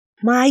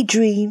My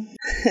dream.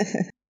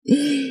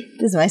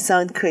 This might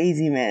sound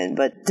crazy, man,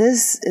 but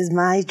this is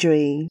my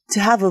dream. To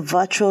have a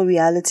virtual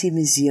reality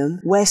museum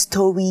where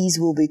stories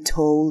will be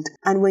told,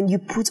 and when you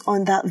put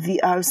on that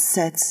VR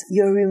set,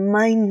 you're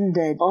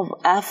reminded of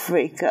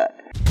Africa.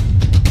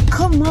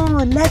 Come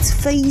on, let's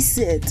face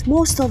it.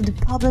 Most of the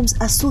problems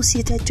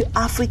associated to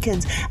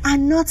Africans are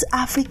not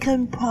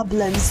African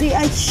problems. They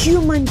are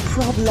human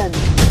problems.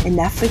 And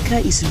Africa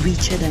is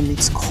richer than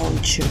its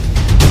culture.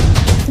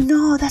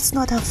 No, that's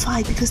not a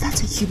fight because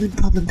that's a human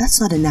problem.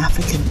 That's not an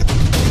African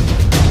problem.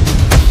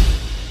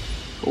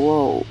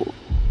 Whoa.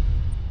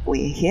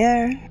 We're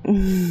here.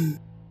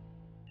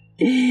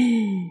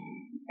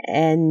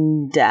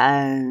 And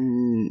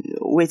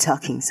we're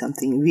talking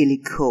something really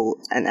cool,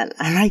 and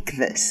I like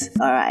this.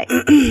 Alright.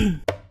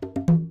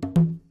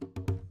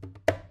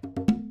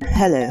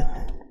 Hello.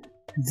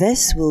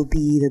 This will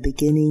be the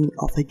beginning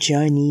of a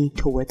journey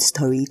towards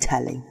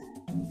storytelling.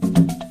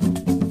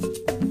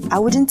 I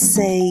wouldn't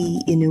say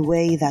in a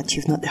way that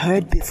you've not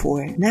heard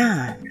before.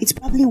 Nah, it's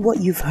probably what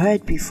you've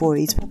heard before.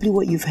 It's probably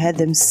what you've heard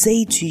them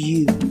say to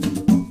you.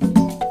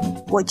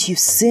 What you've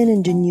seen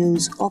in the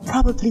news, or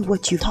probably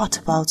what you thought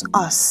about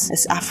us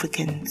as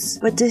Africans.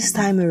 But this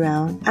time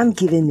around, I'm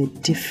giving a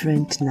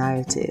different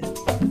narrative.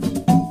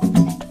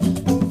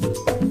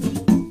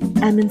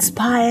 I'm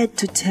inspired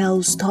to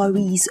tell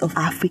stories of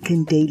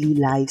African daily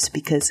lives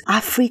because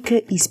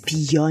Africa is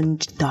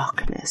beyond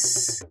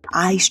darkness.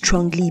 I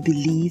strongly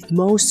believe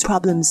most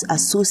problems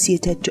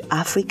associated to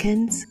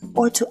Africans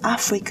or to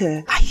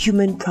Africa are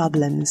human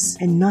problems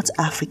and not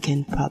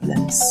African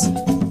problems.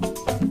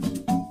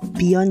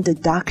 Beyond the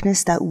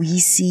darkness that we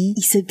see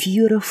is a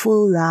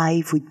beautiful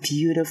life with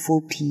beautiful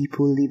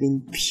people living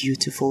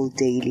beautiful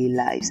daily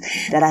lives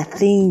that I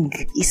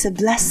think is a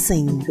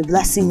blessing. The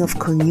blessing of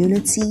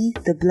community,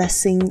 the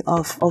blessing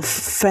of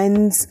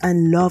friends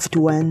and loved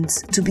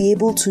ones. To be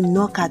able to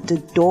knock at the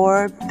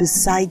door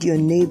beside your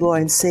neighbor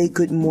and say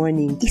good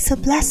morning. It's a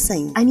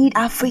blessing. I need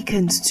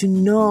Africans to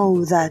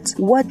know that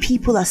what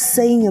people are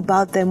saying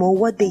about them or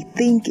what they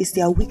think is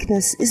their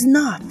weakness is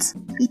not.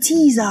 It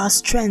is our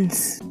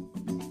strength.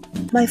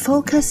 My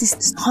focus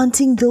is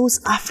hunting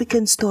those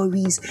African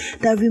stories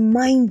that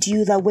remind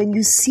you that when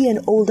you see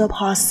an older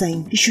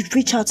person, you should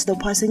reach out to the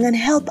person and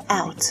help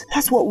out.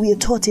 That's what we are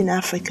taught in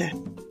Africa.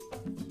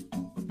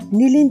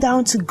 Kneeling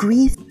down to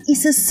greet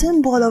is a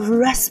symbol of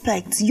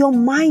respect. Your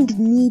mind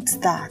needs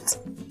that.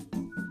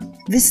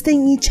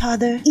 Visiting each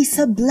other is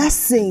a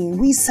blessing.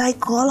 We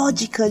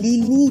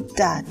psychologically need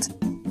that.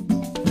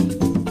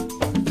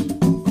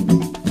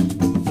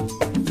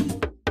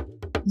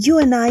 You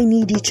and I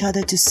need each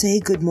other to say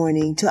good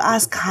morning, to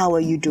ask how are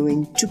you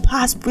doing, to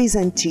pass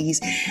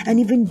pleasantries, and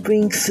even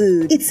bring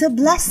food. It's a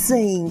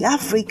blessing.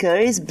 Africa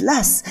is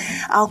blessed.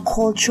 Our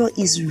culture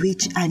is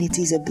rich and it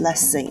is a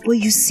blessing. But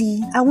you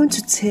see, I want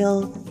to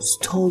tell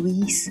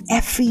stories,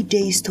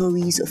 everyday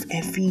stories of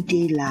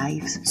everyday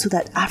lives, so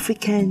that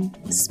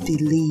Africans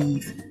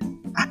believe,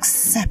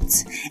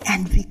 accept,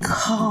 and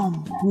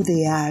become who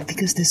they are,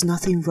 because there's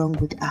nothing wrong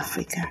with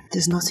Africa.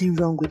 There's nothing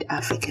wrong with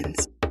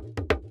Africans.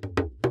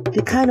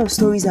 The kind of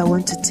stories I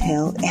want to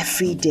tell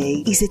every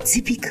day is a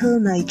typical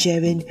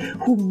Nigerian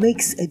who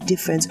makes a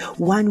difference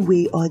one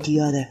way or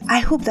the other. I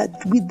hope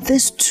that with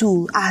this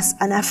tool as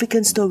an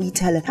African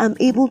storyteller, I'm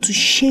able to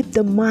shape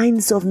the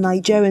minds of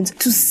Nigerians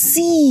to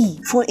see,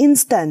 for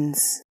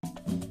instance,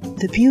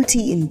 the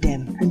beauty in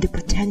them and the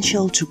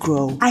potential to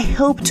grow. I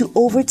hope to,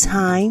 over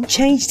time,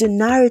 change the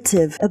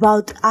narrative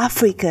about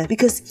Africa,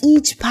 because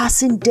each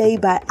passing day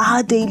by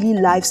our daily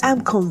lives,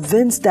 I'm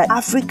convinced that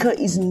Africa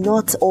is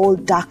not all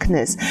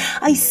darkness.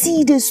 I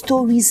see the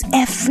stories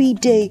every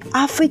day.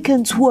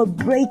 Africans who are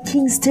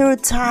breaking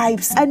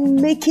stereotypes and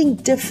making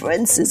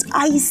differences.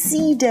 I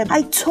see them.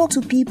 I talk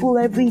to people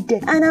every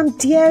day, and I'm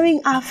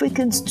daring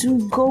Africans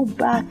to go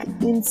back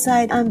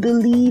inside and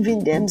believe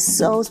in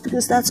themselves,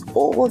 because that's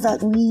all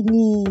that we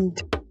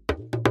need.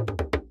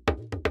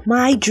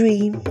 My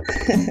dream.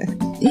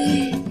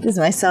 This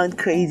might sound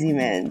crazy,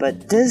 man,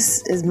 but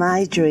this is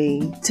my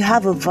dream. To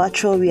have a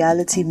virtual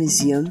reality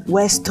museum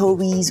where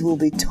stories will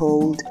be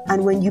told,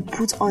 and when you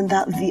put on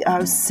that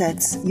VR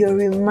set, you're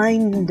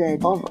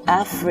reminded of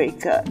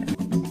Africa.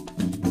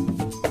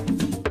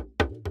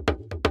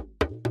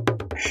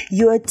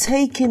 You are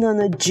taken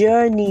on a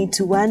journey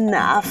to one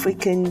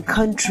African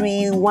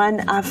country,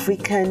 one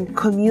African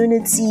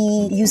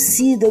community. You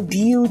see the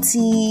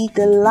beauty,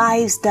 the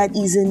lives that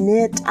is in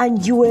it,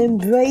 and you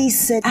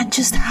embrace it and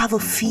just have a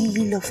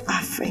feel of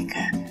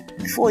Africa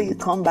before you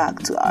come back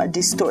to our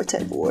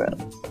distorted world.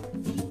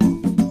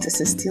 This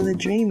is still a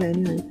dream,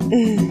 anyway.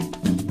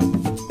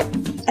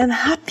 I'm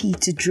happy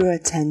to draw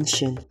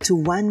attention to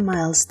one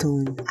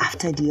milestone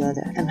after the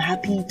other. I'm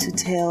happy to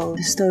tell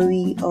the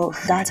story of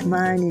that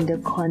man in the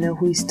corner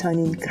who is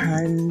turning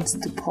cans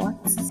to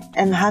pots.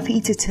 I'm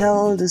happy to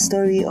tell the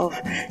story of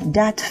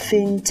that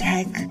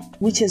fintech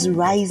which is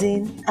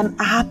rising. I'm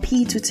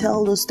happy to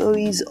tell the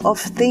stories of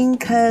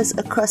thinkers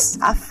across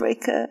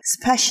Africa,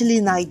 especially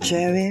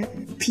Nigeria.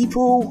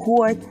 People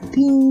who are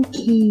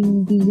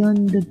thinking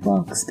beyond the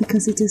box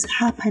because it is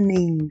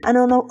happening. And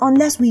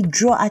unless we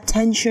draw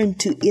attention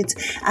to it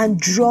and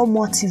draw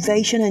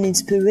motivation and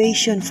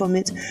inspiration from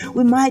it,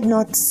 we might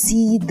not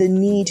see the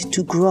need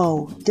to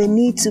grow, the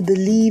need to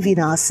believe in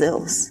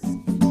ourselves.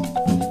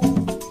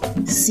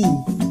 See,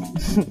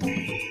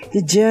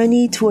 the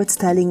journey towards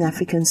telling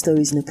African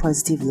stories in a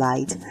positive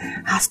light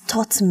has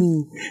taught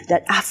me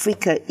that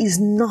Africa is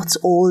not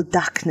all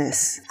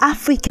darkness.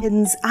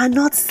 Africans are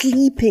not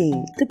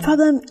sleeping. The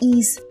problem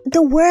is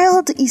the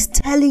world is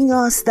telling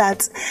us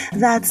that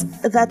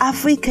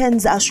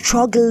Africans are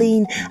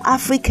struggling,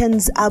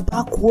 Africans are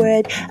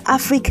backward,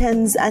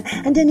 Africans,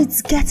 and then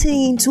it's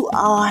getting into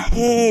our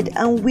head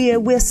and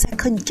we're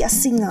second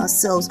guessing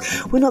ourselves.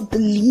 We're not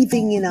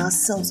believing in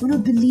ourselves. We're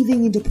not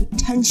believing in the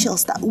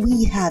potentials that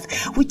we have,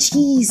 which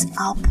is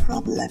our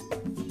problem.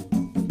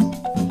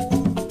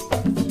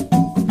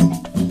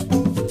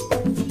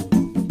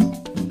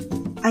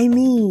 I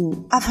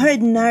mean, I've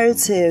heard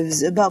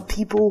narratives about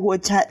people who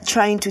are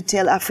trying to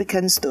tell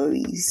African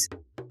stories.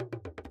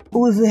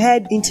 We've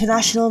had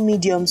international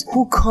mediums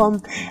who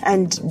come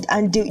and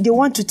they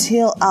want to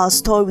tell our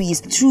stories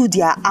through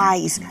their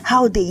eyes,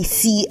 how they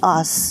see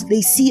us.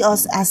 They see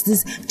us as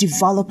these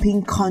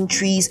developing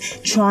countries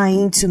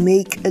trying to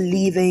make a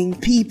living,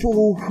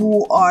 people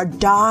who are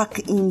dark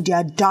in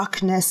their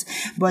darkness,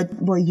 but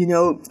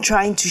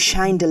trying to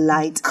shine the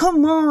light.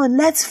 Come on,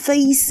 let's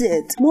face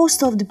it.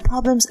 Most of the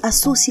problems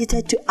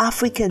associated to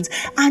Africans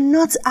are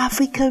not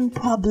African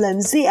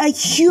problems. They are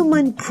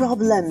human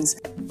problems.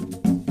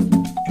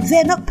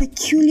 They're not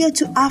peculiar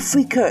to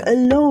Africa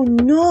alone,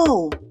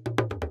 no.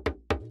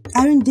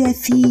 Aren't there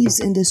thieves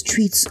in the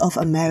streets of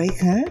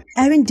America?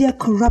 Aren't there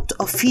corrupt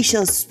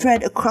officials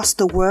spread across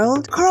the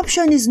world?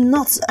 Corruption is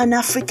not an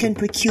African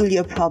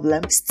peculiar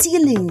problem.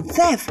 Stealing,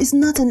 theft is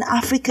not an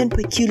African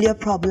peculiar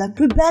problem.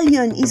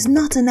 Rebellion is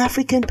not an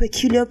African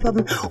peculiar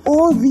problem.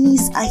 All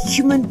these are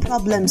human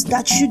problems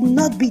that should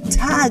not be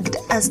tagged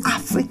as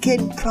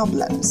African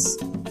problems.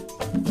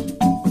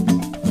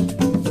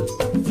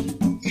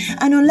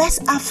 And unless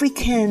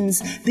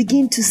Africans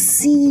begin to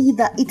see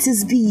that it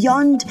is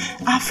beyond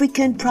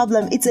African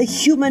problem, it's a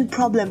human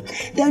problem,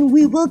 then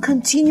we will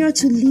continue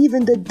to live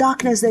in the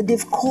darkness that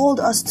they've called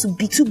us to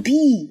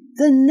be.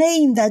 The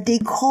name that they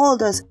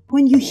called us.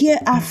 When you hear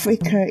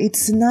Africa,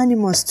 it's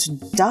synonymous to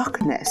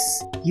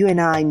darkness. You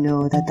and I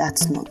know that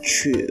that's not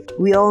true.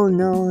 We all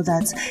know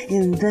that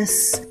in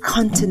this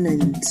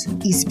continent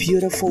is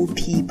beautiful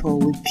people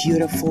with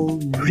beautiful,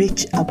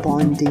 rich,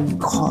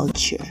 abundant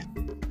culture.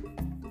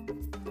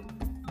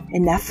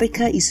 And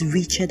Africa is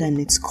richer than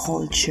its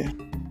culture.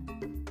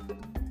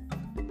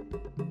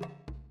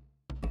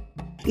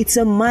 It's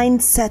a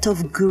mindset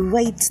of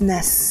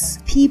greatness.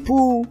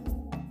 People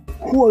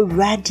who are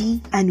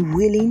ready and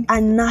willing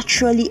and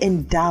naturally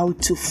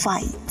endowed to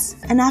fight.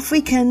 And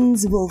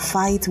Africans will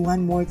fight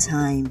one more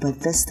time, but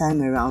this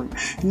time around,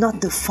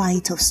 not the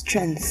fight of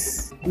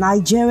strength.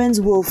 Nigerians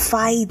will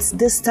fight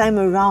this time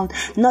around,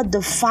 not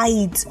the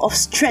fight of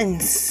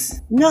strength.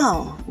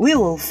 No, we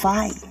will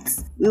fight.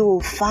 We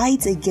will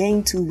fight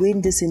again to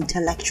win this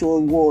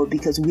intellectual war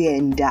because we are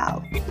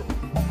endowed.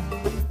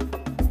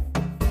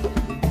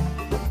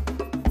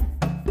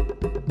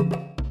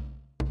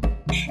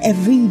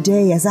 Every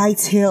day as I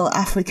tell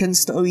African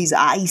stories,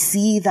 I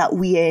see that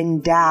we are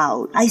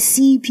endowed. I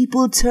see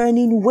people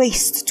turning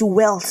waste to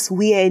wealth.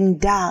 We are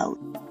endowed.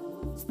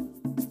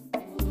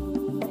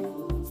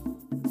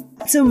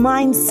 It's a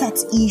mindset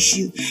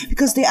issue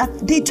because they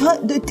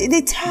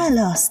tell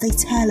us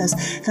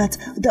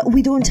that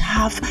we don't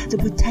have the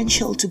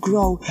potential to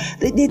grow.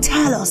 They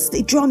tell us,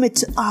 they drum it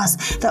to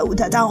us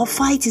that our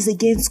fight is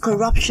against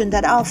corruption,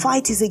 that our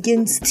fight is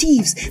against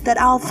thieves, that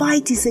our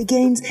fight is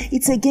against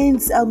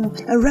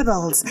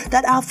rebels.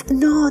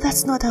 No,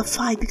 that's not a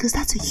fight because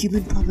that's a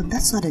human problem.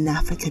 That's not an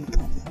African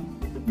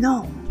problem.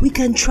 No, we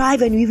can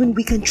thrive and even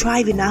we can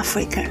thrive in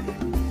Africa.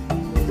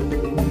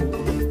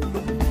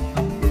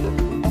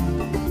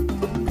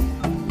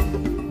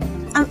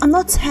 I'm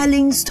not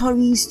telling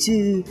stories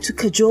to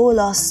cajole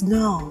us,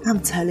 no. I'm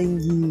telling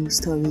you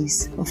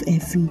stories of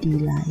everyday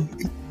life.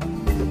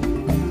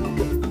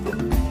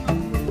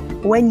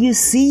 When you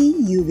see,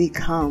 you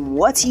become.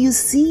 What you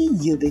see,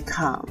 you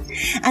become.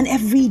 And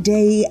every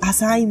day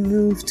as I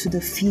move to the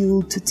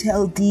field to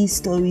tell these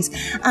stories,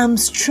 I'm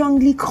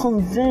strongly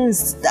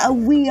convinced that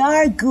we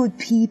are good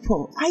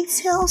people. I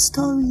tell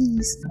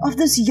stories of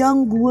this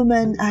young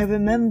woman I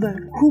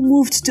remember who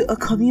moved to a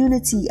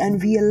community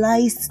and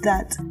realized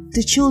that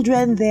the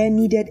children there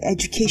needed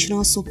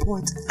educational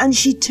support. And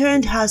she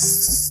turned her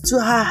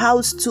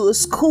house to a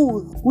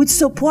school. With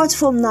support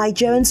from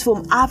Nigerians,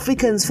 from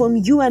Africans, from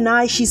you and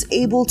I, she's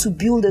able to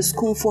build a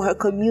school for her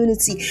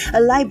community, a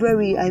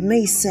library, I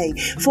may say,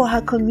 for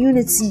her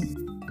community.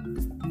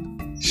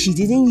 She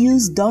didn't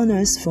use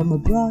donors from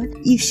abroad.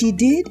 If she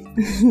did,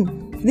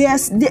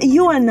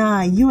 you and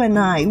I,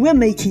 we're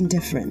making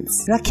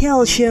difference.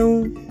 Raquel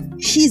Sheung,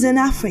 She's an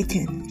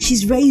African.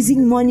 She's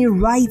raising money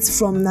right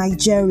from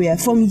Nigeria,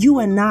 from you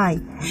and I,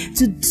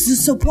 to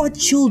support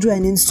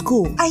children in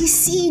school. I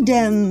see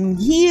them,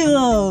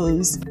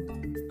 heroes.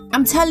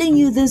 I'm telling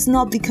you this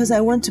not because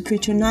I want to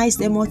patronize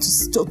them or to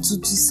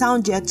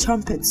sound their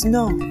trumpets,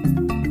 no.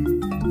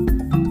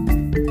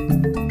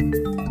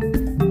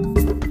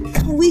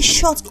 We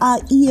shut our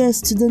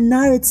ears to the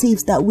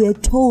narratives that we're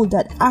told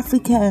that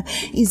Africa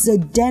is a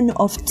den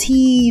of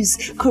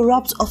thieves,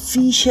 corrupt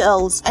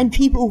officials, and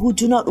people who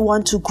do not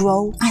want to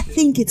grow. I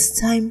think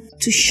it's time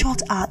to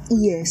shut our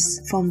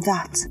ears from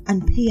that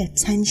and pay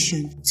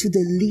attention to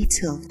the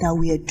little that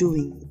we are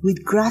doing.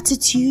 With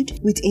gratitude,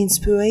 with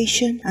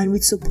inspiration, and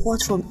with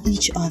support from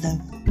each other,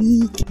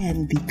 we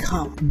can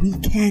become.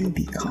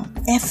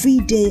 Every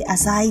day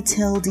as I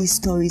tell these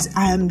stories,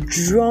 I am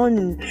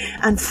drawn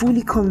and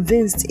fully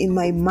convinced in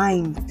my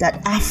mind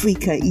that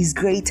Africa is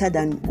greater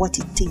than what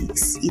it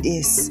thinks it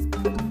is.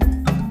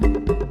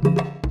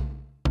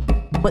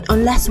 But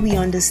unless we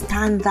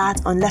understand that,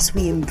 unless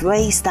we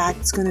embrace that,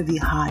 it's going to be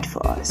hard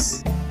for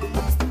us.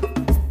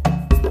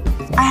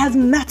 I have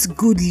met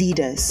good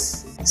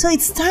leaders. So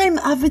it's time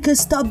Africa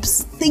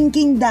stops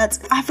thinking that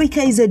Africa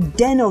is a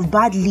den of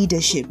bad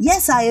leadership.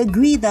 Yes, I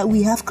agree that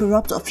we have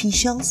corrupt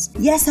officials.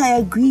 Yes, I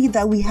agree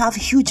that we have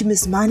huge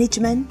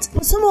mismanagement.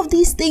 But some of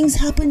these things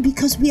happen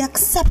because we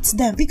accept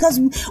them. Because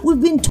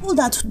we've been told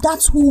that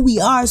that's who we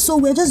are. So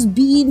we're just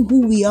being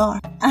who we are.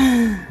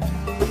 I'm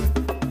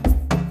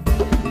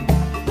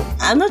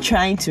not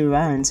trying to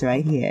rant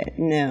right here.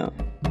 No.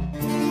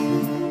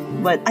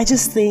 But I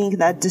just think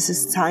that this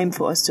is time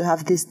for us to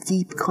have these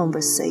deep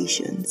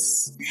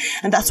conversations.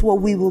 And that's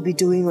what we will be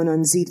doing on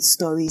Unzipped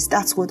Stories.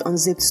 That's what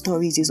Unzipped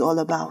Stories is all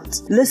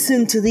about.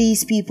 Listen to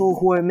these people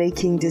who are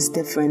making this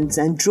difference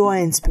and draw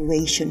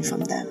inspiration from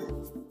them.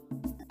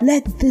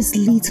 Let these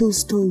little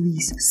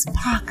stories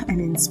spark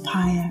and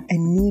inspire a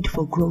need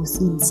for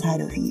growth inside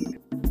of you.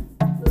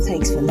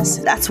 Thanks for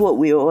listening. That's what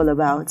we're all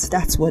about.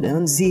 That's what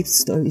Unzipped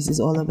Stories is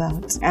all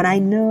about. And I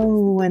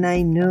know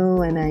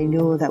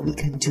that we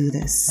can do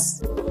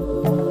this.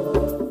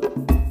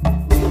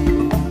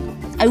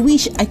 I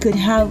wish I could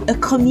have a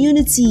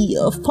community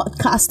of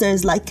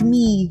podcasters like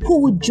me who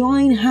would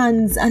join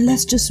hands and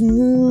let's just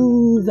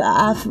move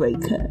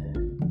Africa.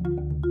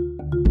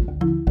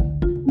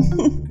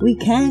 We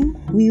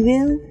can, we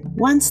will,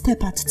 one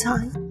step at a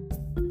time.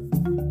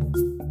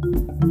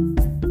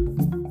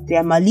 There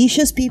are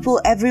malicious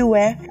people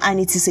everywhere, and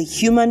it is a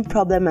human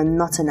problem and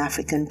not an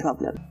African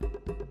problem.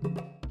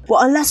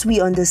 But unless we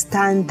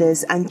understand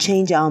this and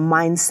change our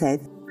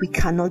mindset, we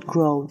cannot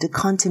grow. The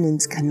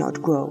continent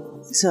cannot grow.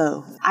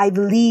 So, I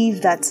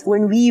believe that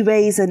when we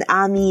raise an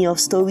army of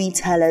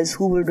storytellers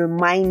who will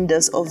remind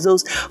us of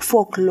those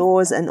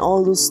folklores and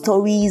all those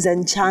stories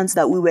and chants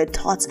that we were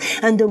taught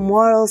and the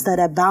morals that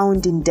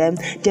abound in them,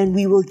 then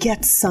we will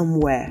get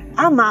somewhere.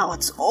 I'm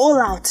out, all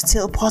out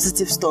till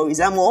positive stories.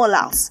 I'm all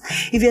out.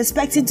 If you're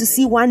expecting to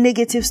see one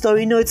negative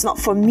story, no, it's not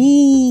for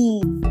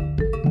me.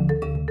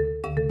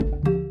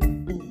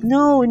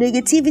 No,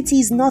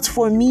 negativity is not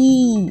for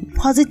me.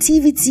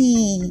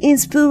 Positivity,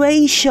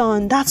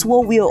 inspiration, that's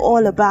what we're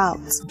all about.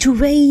 To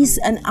raise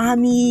an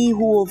army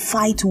who will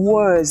fight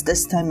wars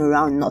this time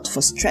around, not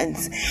for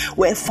strength.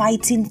 We're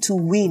fighting to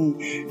win.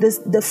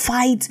 The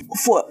fight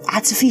for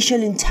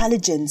artificial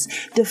intelligence,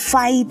 the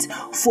fight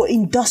for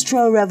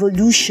industrial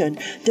revolution,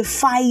 the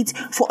fight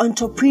for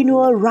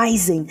entrepreneurial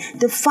rising,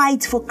 the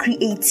fight for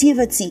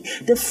creativity,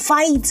 the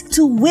fight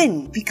to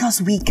win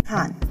because we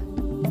can.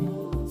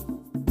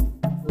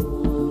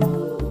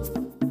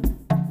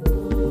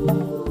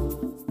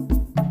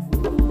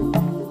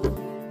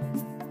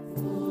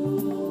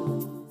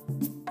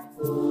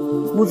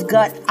 We've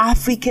got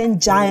African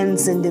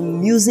giants in the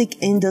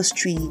music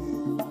industry.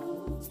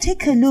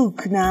 Take a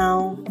look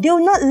now. They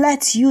will not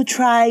let you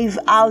thrive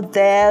out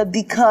there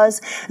because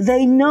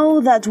they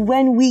know that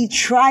when we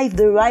thrive,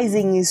 the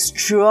rising is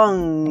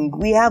strong.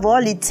 We have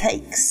all it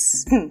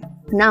takes.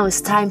 Now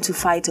it's time to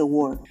fight a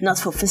war, not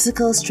for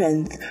physical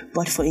strength,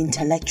 but for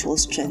intellectual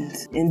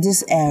strength. In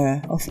this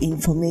era of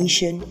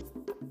information,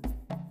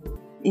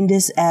 in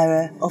this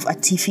era of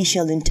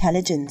artificial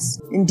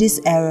intelligence, in this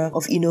era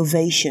of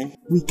innovation,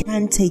 we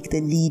can take the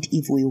lead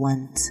if we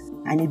want.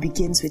 And it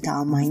begins with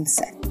our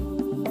mindset.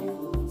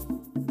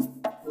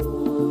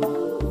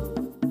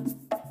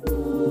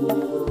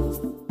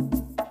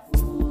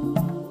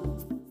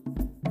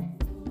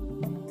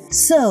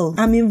 So,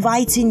 I'm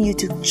inviting you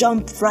to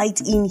jump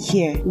right in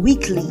here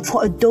weekly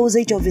for a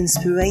dosage of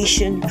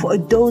inspiration, for a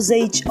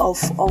dosage of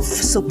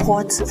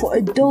support, for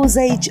a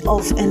dosage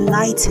of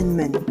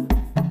enlightenment.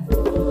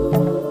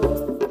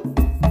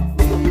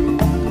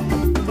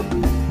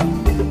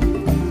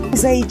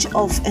 Dosage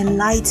of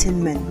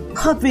enlightenment.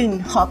 Hop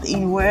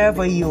in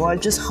wherever you are.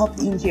 Just hop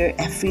in here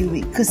every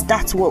week because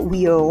that's what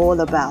we are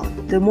all about.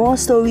 The more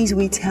stories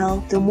we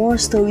tell, the more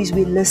stories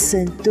we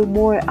listen, the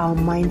more our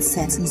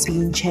mindset is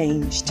being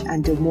changed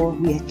and the more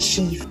we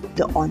achieve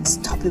the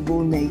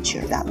unstoppable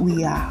nature that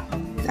we are.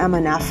 I'm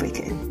an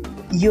African.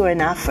 You're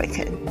an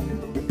African.